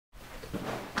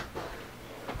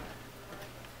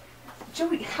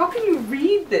Joey, how can you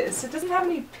read this? It doesn't have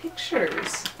any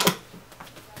pictures.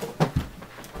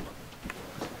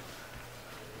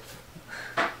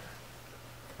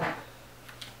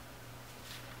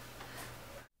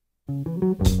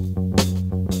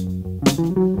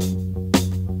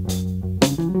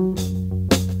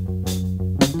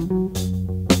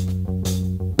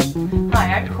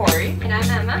 Hi, I'm Corey. And I'm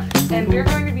Emma. And we're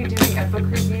going to be doing a book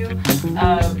review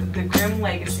of The Grimm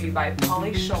Legacy by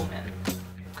Polly Shulman.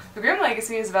 The Grimm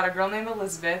Legacy is about a girl named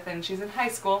Elizabeth, and she's in high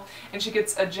school, and she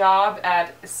gets a job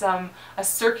at a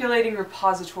circulating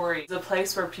repository. It's a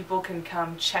place where people can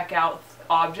come check out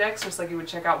objects, just like you would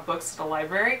check out books at a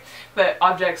library, but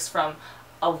objects from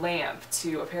a lamp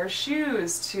to a pair of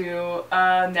shoes to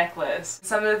a necklace.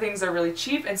 Some of the things are really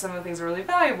cheap and some of the things are really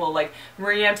valuable, like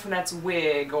Marie Antoinette's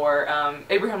wig or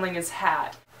Abraham Lincoln's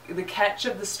hat. The catch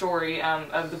of the story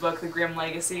of the book, The Grimm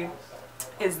Legacy,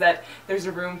 is that there's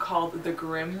a room called the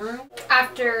Grimm Room.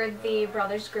 After the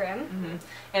Brothers Grimm.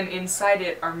 And inside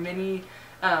it are many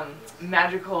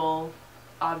magical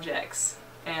objects.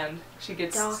 And she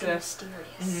gets Dark and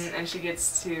mysterious. and she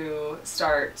gets to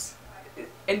start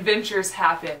adventures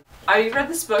happen. I read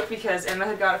this book because Emma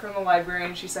had got it from the library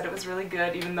and she said it was really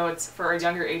good, even though it's for a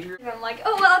younger age group. And I'm like,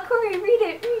 oh well, Corey, read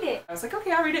it. I was like,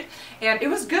 okay, I'll read it. And it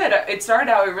was good. It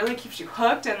started out, it really keeps you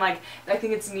hooked, and like, I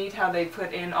think it's neat how they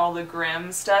put in all the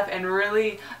Grimm stuff and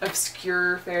really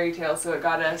obscure fairy tales, so it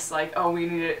got us like, oh, we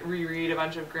need to reread a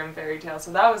bunch of Grimm fairy tales,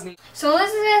 so that was neat. So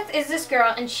Elizabeth is this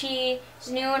girl and she's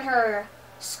new in her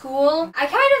school. I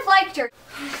kind of liked her.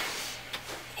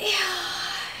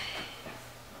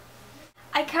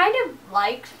 I kind of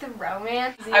liked the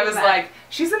romance. I was like,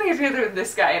 she's gonna get together with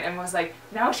this guy, and Emma was like,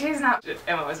 no, she's not.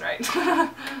 Emma was right.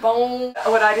 Boom.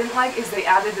 What I didn't like is they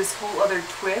added this whole other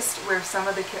twist where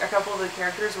a couple of the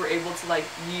characters were able to like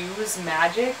use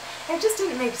magic, and it just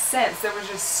didn't make sense. There was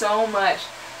just so much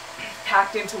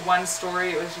packed into one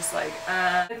story. It was just like,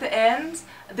 At the end,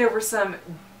 there were some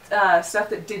stuff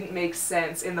that didn't make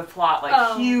sense in the plot,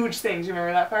 like huge things. You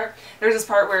remember that part? There's this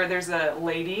part where there's a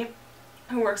lady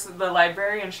who works at the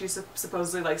library, and she's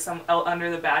supposedly like under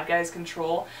the bad guy's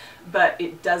control, but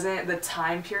it doesn't. The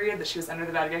time period that she was under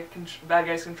the bad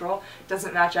guy's control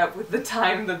doesn't match up with the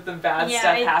time that the bad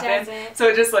stuff happened. Doesn't. So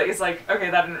it just like, it's like, okay,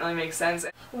 that didn't really make sense.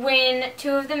 When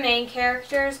two of the main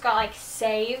characters got like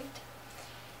saved,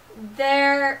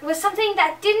 there was something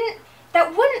that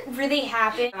wouldn't really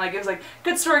happen. And, like, it was like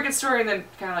good story, and then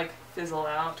kind of like fizzle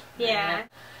out. Yeah.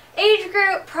 Age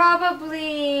group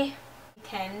probably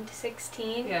 10 to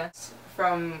 16. Yes.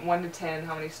 From 1 to 10,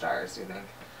 how many stars do you think?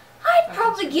 I'd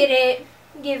probably give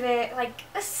it like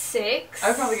a 6.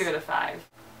 I'd probably give it a 5.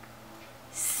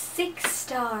 6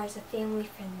 stars of family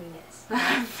friendliness.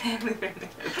 Family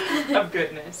friendliness. Of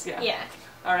goodness, yeah. Yeah.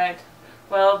 Alright.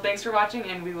 Well, thanks for watching,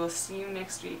 and we will see you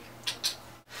next week.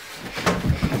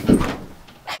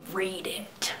 Read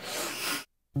it.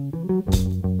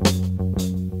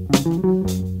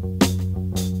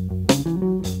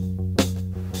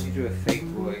 Do a fake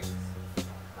voice.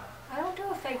 I don't do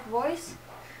a fake voice.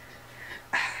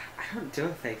 I don't do a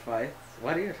fake voice.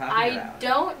 What are you talking about? I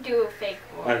don't do a fake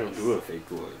voice. I don't do a fake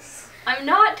voice. I'm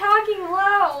not talking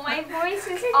low. My voice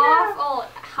is awful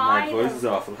high. My voice is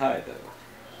awful high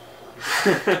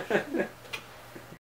though.